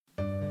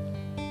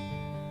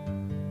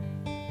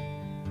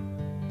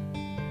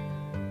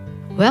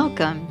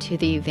Welcome to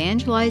the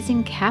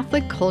Evangelizing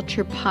Catholic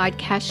Culture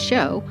podcast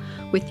show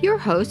with your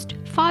host,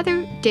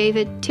 Father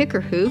David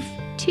Tickerhoof,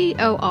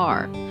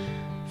 T.O.R.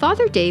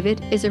 Father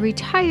David is a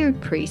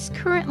retired priest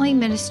currently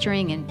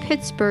ministering in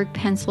Pittsburgh,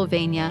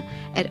 Pennsylvania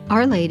at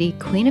Our Lady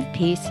Queen of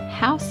Peace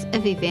House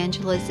of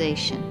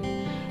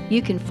Evangelization.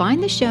 You can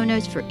find the show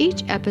notes for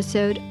each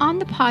episode on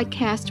the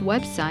podcast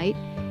website,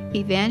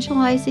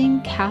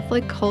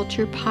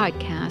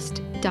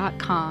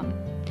 evangelizingcatholicculturepodcast.com.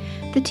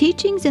 The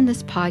teachings in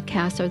this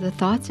podcast are the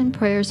thoughts and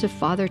prayers of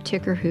Father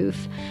Tickerhoof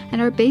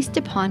and are based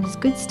upon his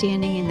good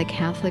standing in the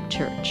Catholic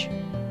Church.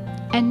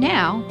 And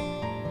now,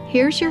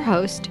 here's your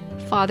host,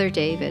 Father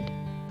David.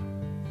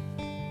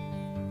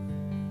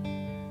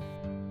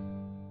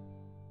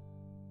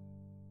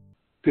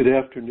 Good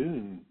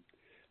afternoon.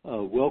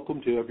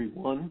 Welcome to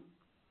everyone.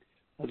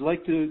 I'd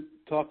like to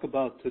talk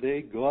about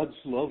today God's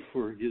love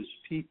for His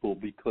people,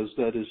 because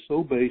that is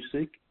so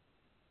basic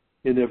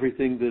in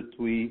everything that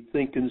we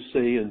think and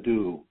say and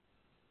do.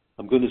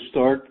 I'm going to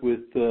start with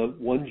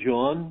 1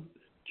 John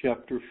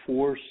chapter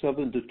 4,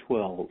 7 to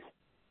 12.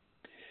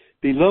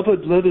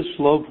 Beloved, let us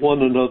love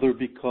one another,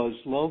 because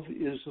love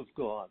is of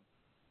God.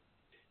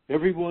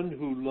 Everyone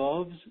who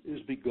loves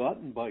is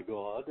begotten by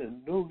God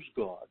and knows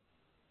God.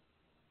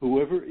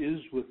 Whoever is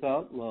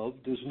without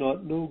love does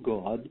not know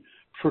God,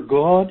 for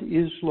God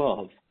is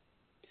love.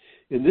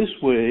 In this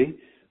way,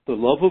 the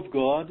love of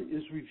God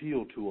is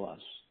revealed to us.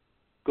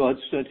 God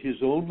sent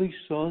His only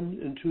Son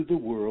into the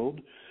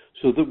world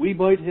so that we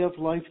might have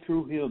life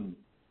through Him.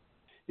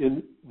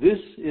 In this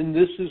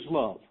is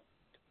love,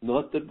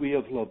 not that we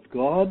have loved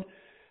God,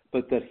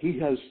 but that He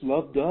has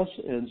loved us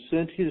and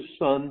sent His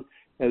Son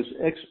as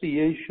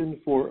expiation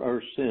for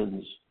our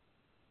sins.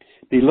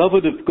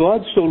 Beloved, if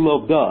God so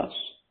loved us,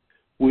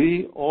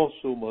 we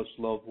also must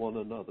love one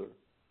another.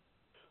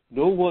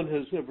 No one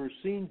has ever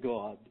seen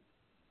God,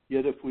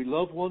 yet if we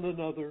love one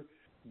another,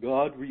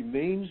 God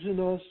remains in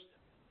us,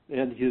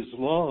 and His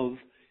love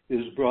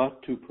is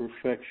brought to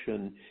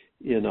perfection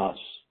in us.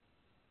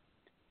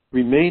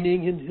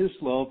 Remaining in His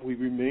love, we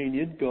remain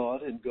in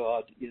God and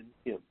God in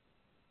Him.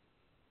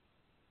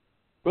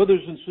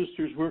 Brothers and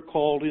sisters, we're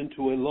called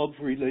into a love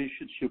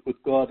relationship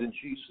with God in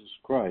Jesus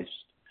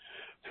Christ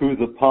through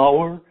the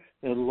power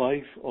and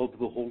life of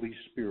the Holy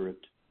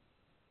Spirit.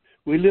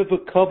 We live a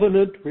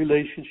covenant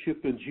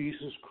relationship in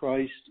Jesus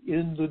Christ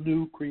in the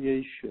new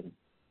creation.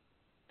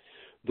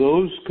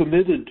 Those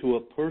committed to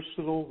a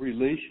personal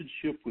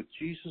relationship with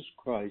Jesus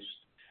Christ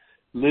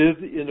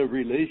live in a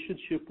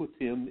relationship with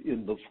Him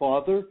in the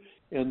Father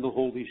and the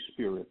Holy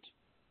Spirit.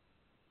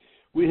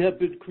 We have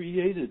been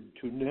created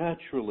to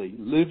naturally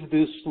live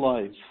this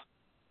life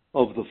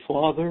of the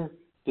Father,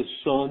 the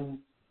Son,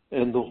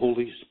 and the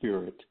Holy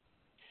Spirit,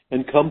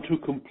 and come to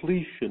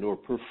completion or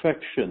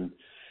perfection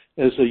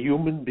as a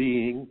human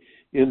being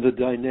in the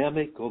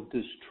dynamic of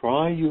this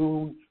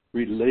triune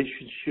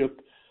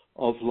relationship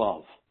of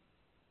love.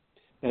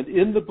 And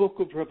in the book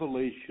of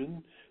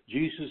Revelation,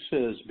 Jesus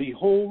says,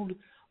 "Behold,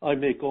 I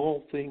make all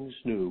things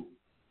new."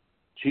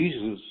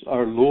 Jesus,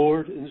 our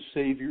Lord and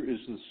Savior,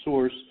 is the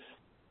source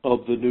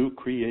of the new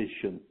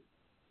creation.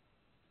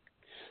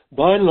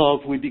 By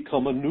love, we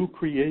become a new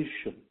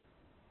creation,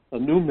 a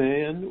new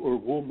man or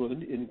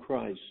woman in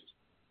Christ.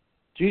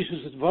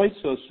 Jesus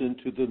invites us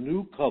into the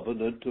new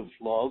covenant of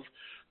love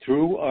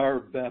through our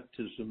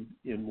baptism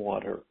in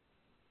water.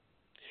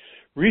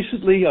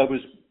 Recently, I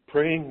was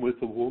praying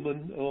with a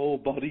woman,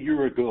 about a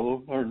year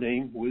ago. Her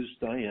name was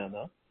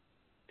Diana.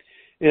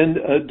 And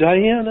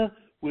Diana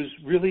was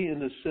really,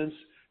 in a sense,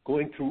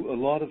 going through a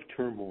lot of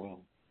turmoil.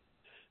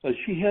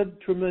 She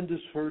had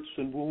tremendous hurts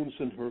and wounds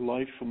in her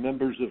life from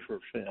members of her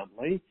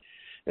family.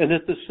 And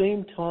at the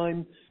same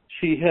time,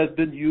 she had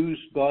been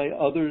used by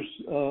others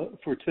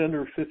for 10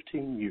 or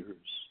 15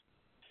 years.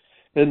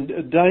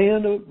 And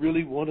Diana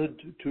really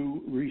wanted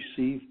to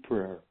receive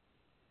prayer.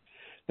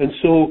 And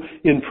so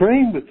in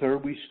praying with her,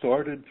 we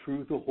started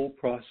through the whole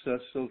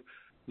process of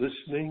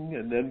listening,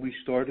 and then we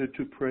started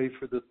to pray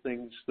for the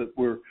things that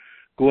were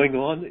going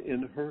on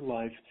in her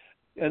life.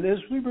 And as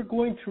we were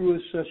going through a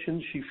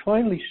session, she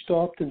finally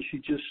stopped and she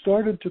just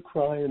started to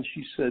cry, and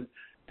she said,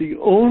 "The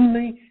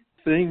only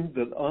thing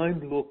that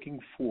I'm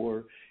looking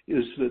for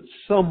is that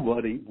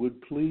somebody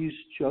would please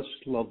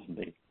just love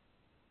me."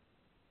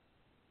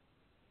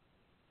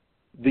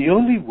 The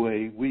only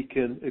way we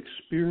can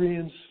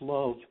experience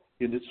love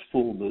in its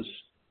fullness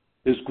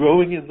is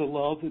growing in the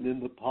love and in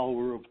the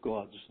power of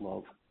God's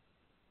love.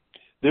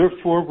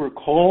 Therefore, we're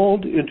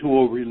called into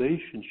a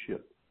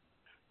relationship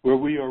where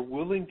we are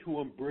willing to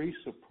embrace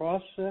a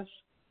process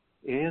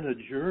and a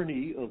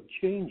journey of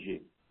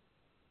changing.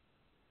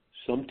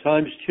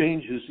 Sometimes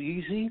change is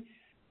easy,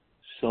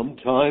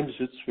 sometimes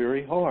it's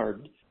very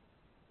hard,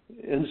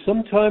 and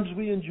sometimes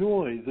we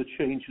enjoy the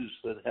changes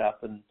that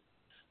happen.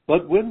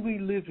 But when we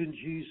live in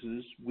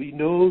Jesus, we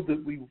know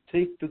that we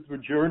take the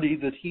journey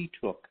that He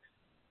took.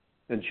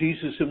 And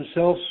Jesus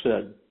Himself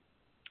said,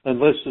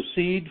 "Unless the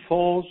seed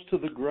falls to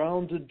the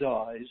ground and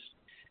dies,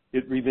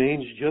 it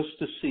remains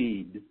just a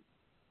seed.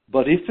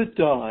 But if it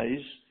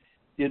dies,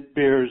 it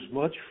bears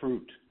much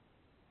fruit.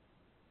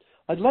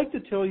 I'd like to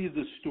tell you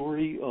the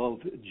story of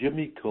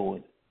Jimmy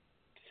Cohen.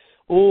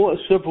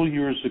 Several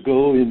years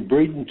ago in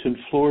Bradenton,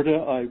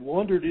 Florida, I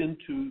wandered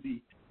into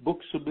the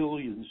Books A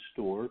Million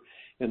store,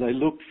 and I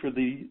looked for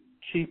the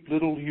cheap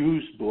little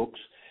used books,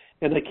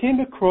 and I came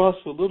across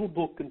a little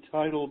book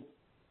entitled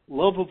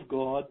Love of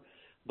God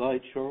by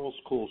Charles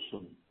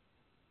Colson,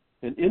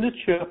 and in a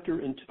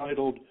chapter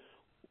entitled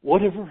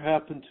Whatever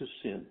Happened to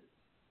Sin?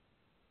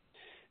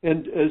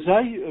 And as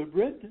I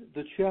read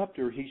the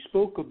chapter, he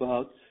spoke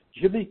about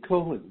Jimmy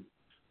Cohen,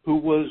 who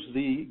was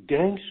the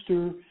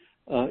gangster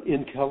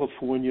in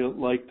California,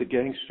 like the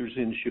gangsters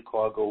in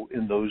Chicago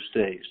in those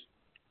days.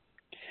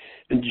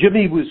 And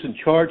Jimmy was in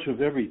charge of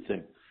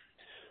everything.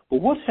 But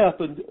what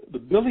happened,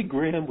 Billy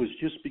Graham was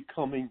just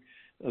becoming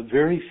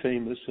very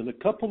famous, and a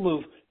couple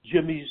of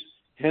Jimmy's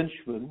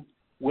henchmen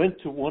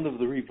went to one of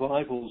the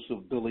revivals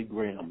of Billy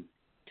Graham.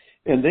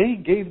 And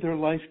they gave their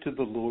life to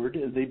the Lord,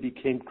 and they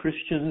became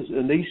Christians,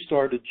 and they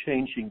started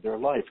changing their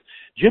life.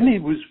 Jimmy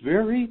was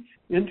very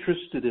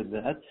interested in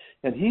that,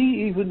 and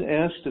he even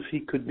asked if he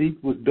could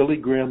meet with Billy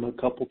Graham a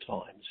couple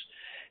times.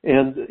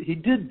 And he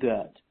did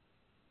that.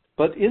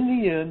 But in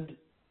the end,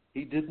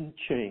 he didn't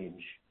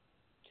change.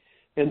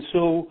 And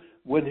so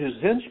when his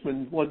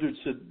henchmen wondered,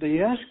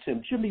 they asked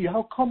him, Jimmy,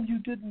 how come you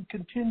didn't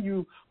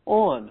continue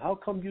on? How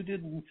come you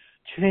didn't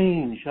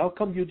change? How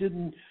come you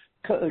didn't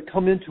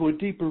come into a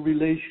deeper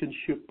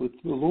relationship with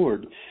the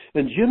Lord?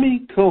 And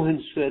Jimmy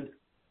Cohen said,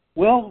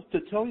 well, to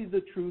tell you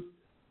the truth,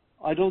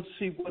 I don't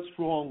see what's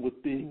wrong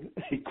with being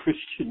a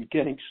Christian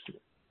gangster.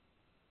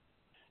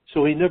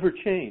 So he never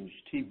changed.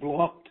 He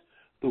blocked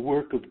the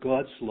work of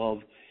God's love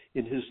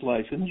in his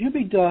life. And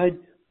Jimmy died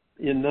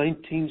in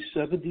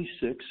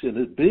 1976 in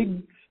a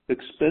big,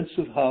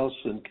 expensive house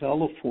in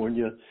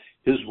California.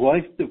 His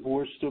wife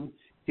divorced him.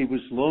 He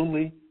was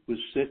lonely, was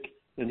sick,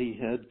 and he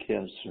had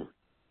cancer.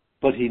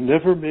 But he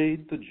never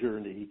made the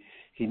journey.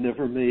 He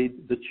never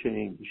made the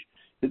change.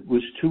 It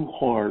was too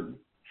hard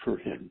for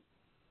him.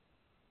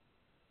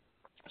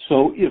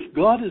 So if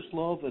God is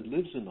love and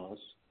lives in us,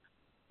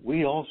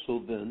 we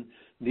also then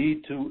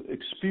need to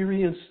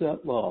experience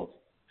that love.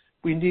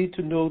 We need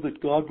to know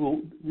that God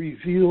will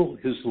reveal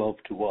his love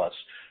to us.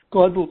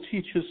 God will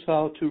teach us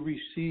how to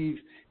receive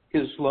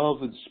his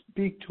love and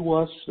speak to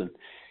us. And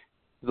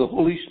the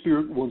Holy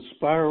Spirit will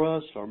inspire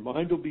us. Our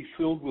mind will be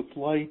filled with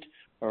light.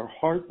 Our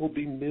heart will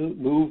be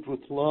moved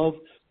with love.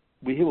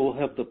 We will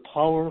have the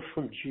power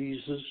from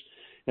Jesus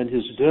and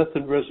his death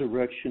and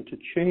resurrection to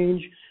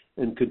change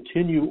and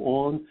continue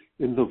on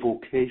in the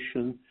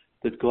vocation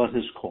that God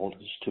has called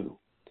us to.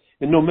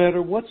 And no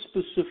matter what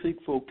specific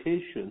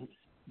vocation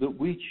that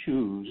we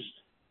choose,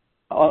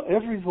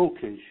 every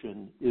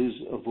vocation is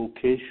a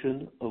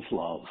vocation of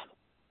love.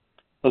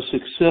 A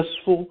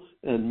successful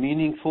and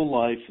meaningful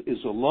life is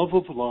a love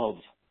of love.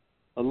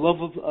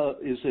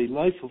 Is a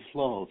life of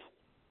love.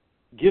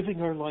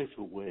 Giving our life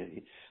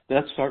away.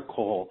 That's our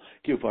call.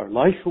 Give our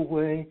life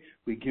away.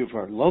 We give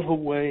our love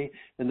away.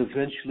 And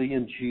eventually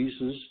in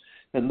Jesus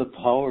and the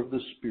power of the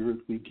Spirit,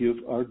 we give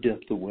our death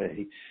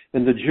away.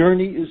 And the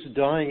journey is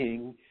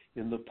dying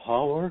in the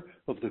power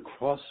of the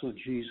cross of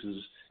Jesus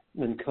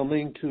and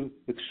coming to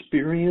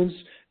experience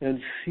and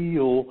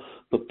feel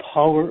the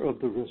power of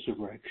the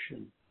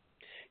resurrection.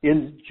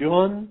 In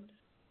John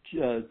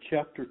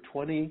chapter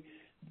 20,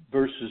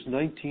 verses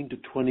 19 to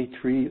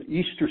 23,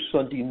 Easter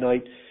Sunday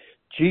night,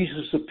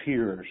 Jesus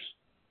appears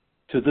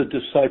to the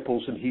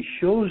disciples and he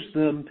shows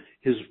them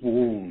his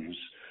wounds,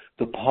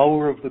 the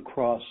power of the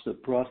cross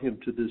that brought him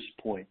to this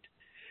point.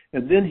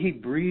 And then he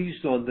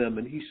breathes on them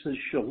and he says,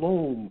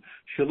 Shalom,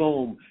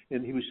 Shalom.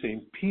 And he was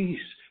saying, peace,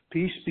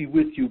 peace be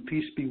with you,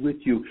 peace be with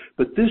you.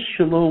 But this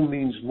Shalom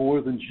means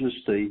more than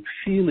just a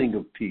feeling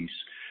of peace.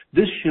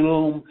 This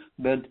Shalom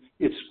meant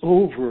it's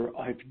over.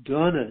 I've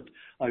done it.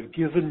 I've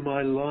given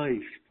my life.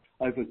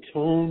 I've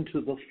atoned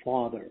to the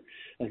Father.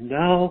 And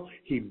now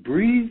he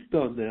breathed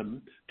on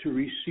them to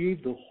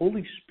receive the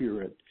Holy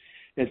Spirit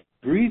and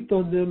breathed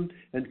on them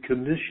and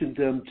commissioned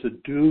them to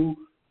do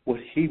what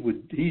he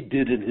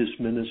did in his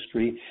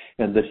ministry,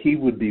 and that he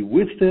would be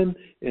with them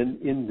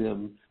and in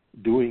them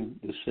doing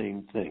the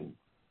same thing.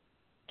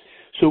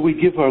 So we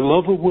give our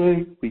love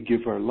away, we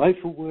give our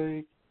life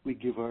away, we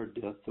give our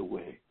death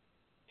away.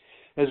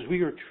 As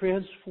we are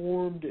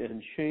transformed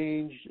and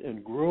changed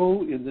and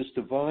grow in this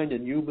divine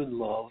and human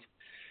love,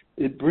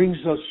 it brings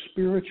us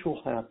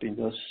spiritual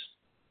happiness,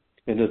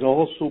 and it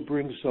also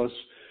brings us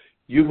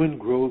human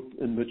growth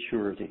and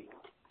maturity.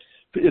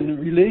 In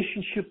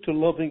relationship to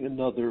loving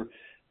another,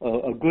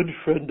 a good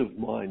friend of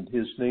mine,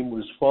 his name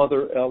was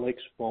Father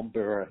Alex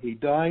Bombera. He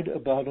died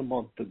about a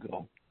month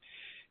ago.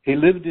 He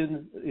lived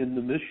in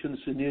the missions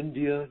in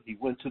India. He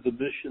went to the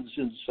missions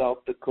in South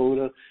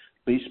Dakota.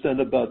 He spent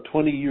about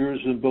 20 years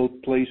in both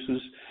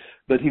places,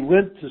 but he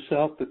went to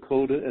South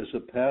Dakota as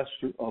a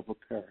pastor of a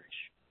parish.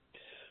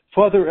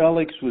 Father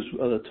Alex was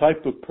a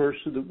type of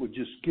person that would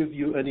just give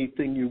you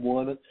anything you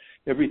wanted,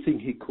 everything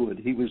he could.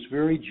 He was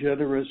very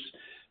generous,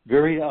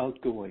 very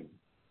outgoing.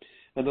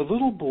 And a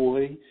little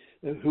boy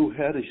who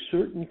had a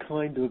certain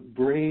kind of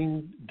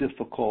brain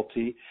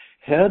difficulty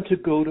had to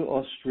go to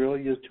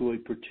Australia to a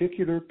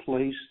particular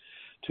place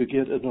to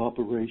get an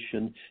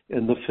operation,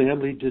 and the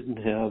family didn't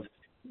have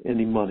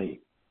any money.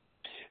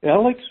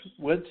 Alex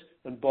went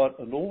and bought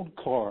an old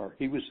car.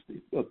 He was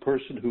a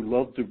person who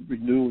loved to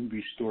renew and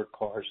restore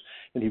cars,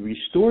 and he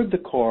restored the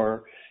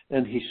car,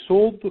 and he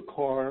sold the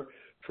car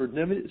for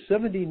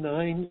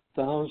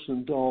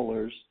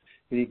 $79,000,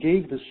 and he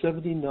gave the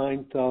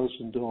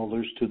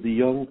 $79,000 to the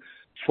young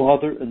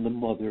father and the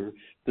mother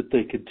that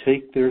they could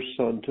take their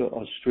son to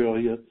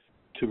Australia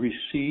to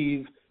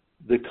receive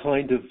the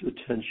kind of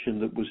attention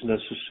that was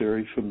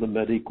necessary from the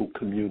medical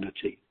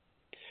community.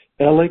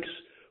 Alex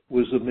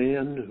was a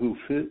man who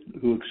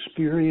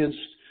experienced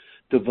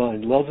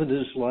divine love in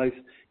his life,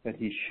 and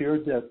he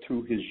shared that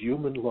through his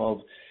human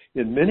love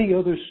in many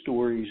other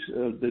stories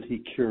that he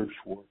cared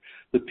for.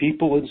 The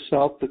people in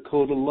South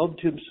Dakota loved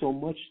him so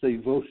much they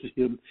voted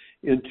him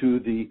into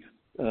the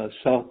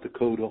South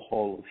Dakota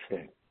Hall of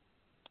Fame.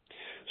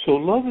 So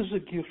love is a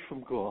gift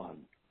from God.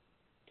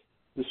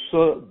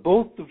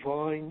 Both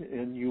divine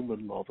and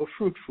human love, a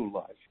fruitful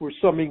life. We're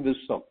summing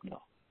this up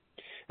now.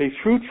 A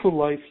fruitful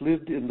life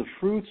lived in the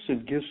fruits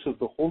and gifts of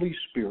the Holy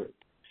Spirit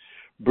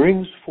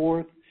brings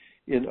forth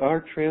in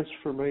our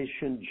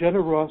transformation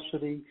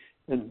generosity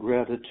and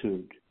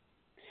gratitude.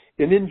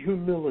 And in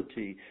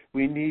humility,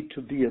 we need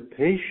to be a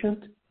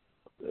patient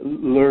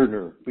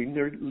learner. We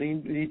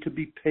need to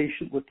be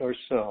patient with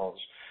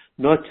ourselves,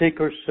 not take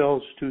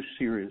ourselves too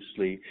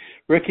seriously.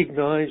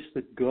 Recognize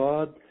that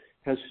God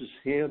has his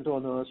hand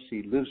on us.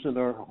 He lives in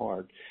our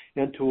heart.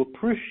 And to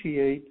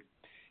appreciate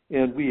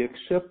and we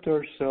accept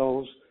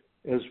ourselves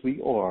as we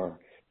are.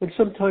 And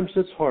sometimes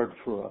that's hard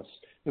for us.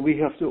 And we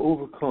have to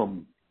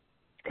overcome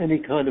any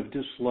kind of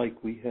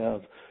dislike we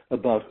have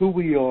about who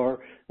we are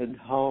and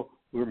how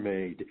we're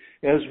made.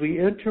 As we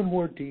enter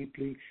more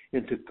deeply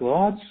into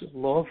God's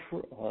love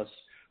for us,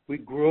 we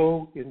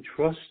grow in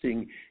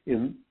trusting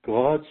in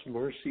God's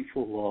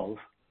merciful love.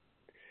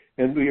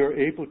 And we are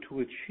able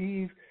to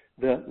achieve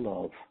that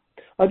love.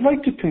 I'd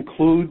like to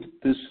conclude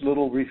this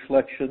little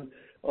reflection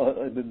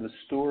in the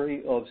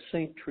story of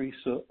St.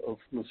 Teresa of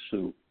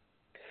Lisieux.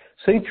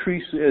 St.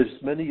 Teresa,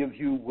 as many of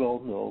you well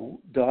know,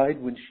 died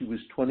when she was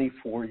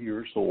 24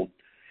 years old.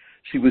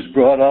 She was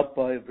brought up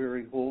by a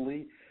very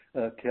holy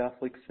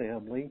Catholic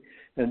family,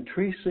 and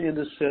Teresa, in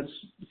a sense,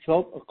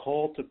 felt a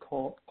call to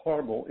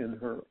Carmel in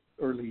her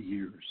early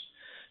years.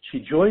 She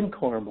joined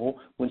Carmel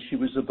when she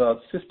was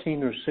about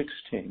 15 or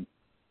 16.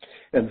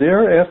 And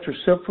there, after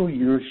several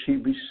years,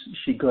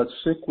 she got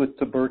sick with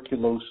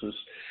tuberculosis.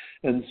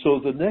 And so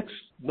the next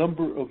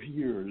number of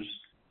years,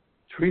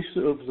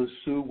 Teresa of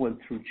Lisieux went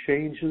through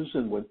changes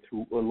and went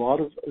through a lot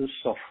of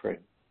suffering.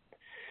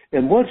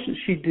 And what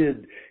she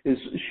did is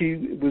she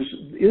was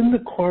in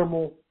the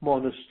Carmel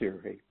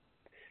monastery,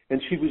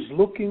 and she was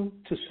looking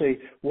to say,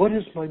 what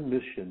is my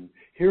mission?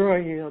 Here I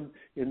am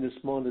in this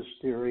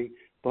monastery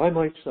by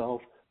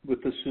myself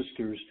with the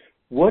sisters.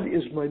 What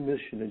is my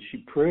mission? And she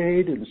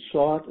prayed and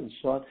sought,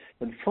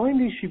 and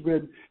finally she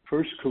read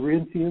 1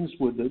 Corinthians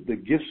with the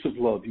gifts of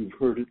love. You've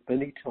heard it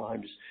many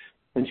times.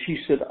 And she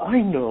said,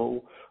 I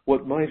know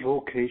what my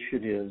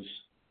vocation is.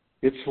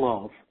 It's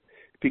love.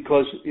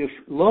 Because if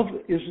love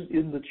isn't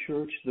in the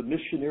church, the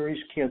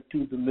missionaries can't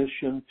do the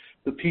mission,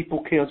 the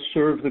people can't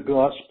serve the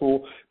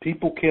gospel,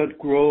 people can't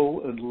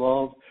grow and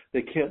love,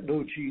 they can't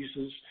know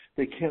Jesus,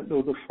 they can't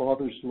know the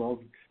Father's love,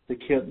 they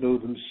can't know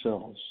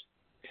themselves.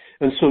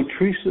 And so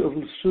Teresa of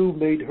Lisieux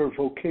made her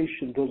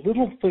vocation, the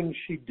little things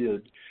she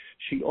did,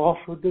 she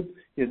offered them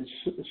in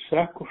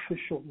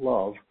sacrificial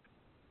love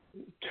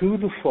to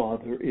the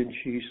Father in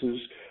Jesus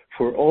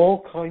for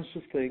all kinds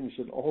of things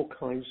and all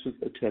kinds of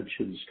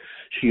attentions.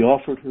 She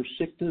offered her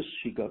sickness.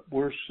 She got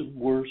worse and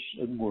worse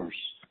and worse.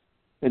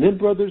 And then,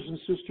 brothers and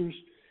sisters,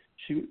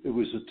 it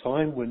was a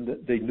time when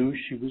they knew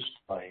she was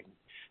dying.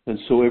 And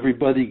so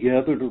everybody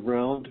gathered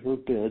around her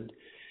bed,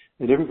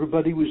 and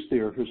everybody was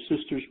there. Her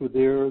sisters were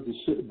there.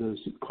 The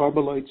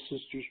Carmelite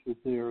sisters were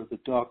there. The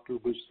doctor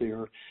was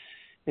there.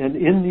 And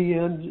in the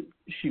end,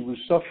 she was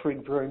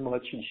suffering very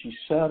much, and she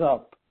sat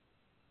up,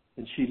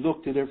 and she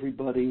looked at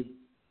everybody,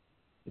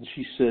 and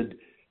she said,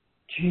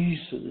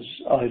 Jesus,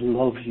 I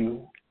love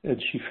you.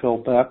 And she fell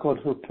back on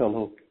her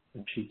pillow,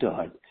 and she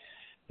died.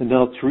 And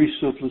now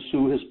Teresa of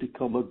Lisieux has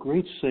become a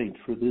great saint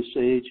for this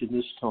age and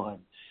this time.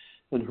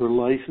 And her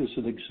life is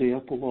an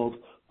example of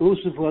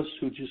those of us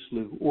who just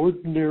live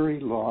ordinary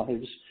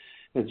lives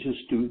and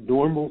just do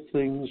normal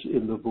things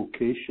in the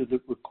vocation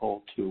that we're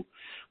called to.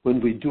 When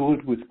we do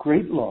it with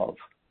great love,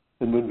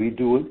 and when we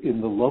do it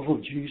in the love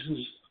of Jesus,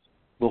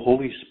 the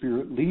Holy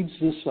Spirit leads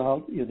us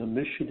out in a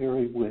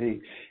missionary way,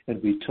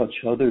 and we touch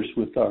others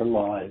with our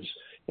lives,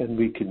 and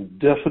we can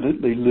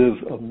definitely live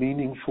a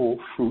meaningful,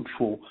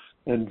 fruitful,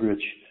 and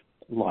rich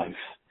life.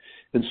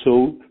 And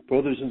so,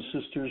 brothers and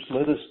sisters,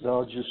 let us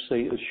now just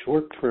say a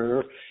short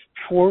prayer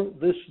for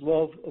this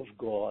love of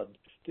God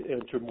to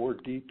enter more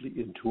deeply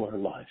into our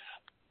life.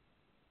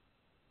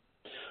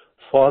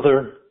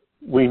 Father,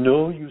 We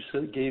know you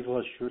gave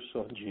us your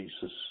Son,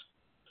 Jesus,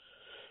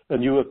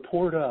 and you have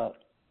poured out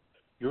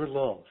your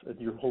love and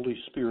your Holy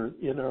Spirit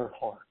in our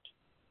heart,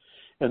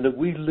 and that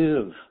we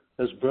live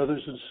as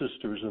brothers and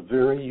sisters a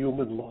very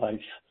human life.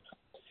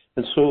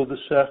 And so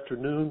this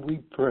afternoon we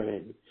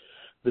pray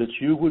that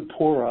you would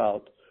pour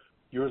out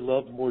your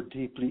love more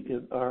deeply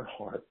in our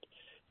heart.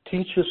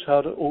 Teach us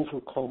how to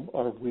overcome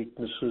our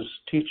weaknesses.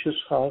 Teach us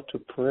how to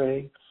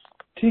pray.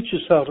 Teach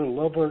us how to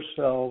love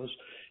ourselves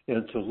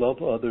and to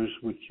love others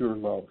with your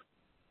love.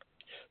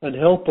 And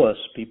help us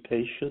be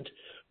patient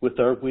with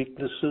our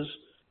weaknesses.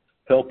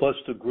 Help us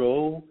to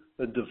grow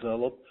and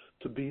develop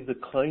to be the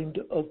kind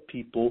of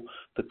people,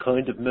 the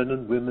kind of men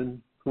and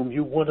women whom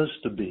you want us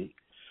to be,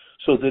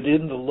 so that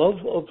in the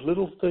love of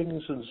little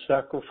things and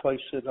sacrifice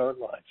in our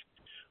life,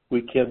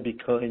 we can be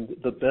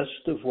the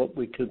best of what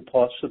we can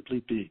possibly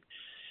be.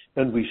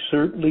 And we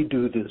certainly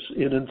do this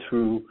in and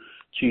through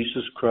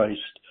Jesus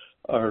Christ,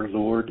 our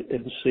Lord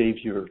and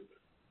Savior.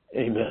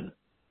 Amen.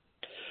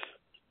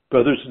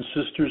 Brothers and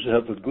sisters,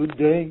 have a good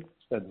day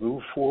and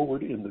move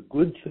forward in the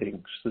good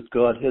things that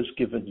God has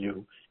given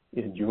you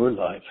in your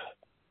life.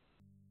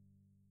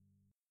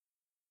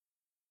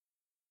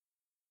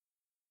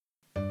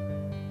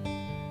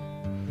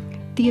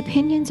 The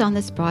opinions on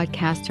this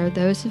broadcast are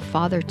those of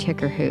Father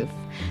Tickerhoof.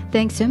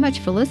 Thanks so much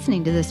for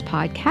listening to this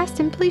podcast,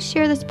 and please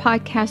share this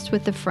podcast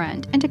with a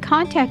friend. And to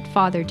contact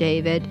Father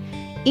David,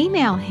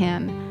 email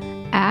him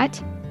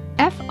at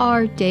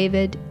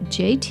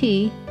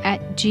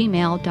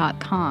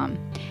frdavidjt@gmail.com.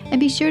 And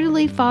be sure to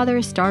leave Father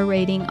a star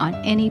rating on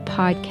any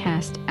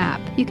podcast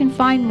app. You can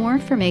find more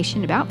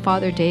information about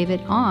Father David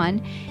on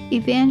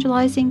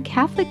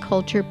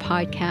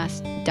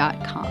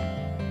evangelizingcatholicculturepodcast.com.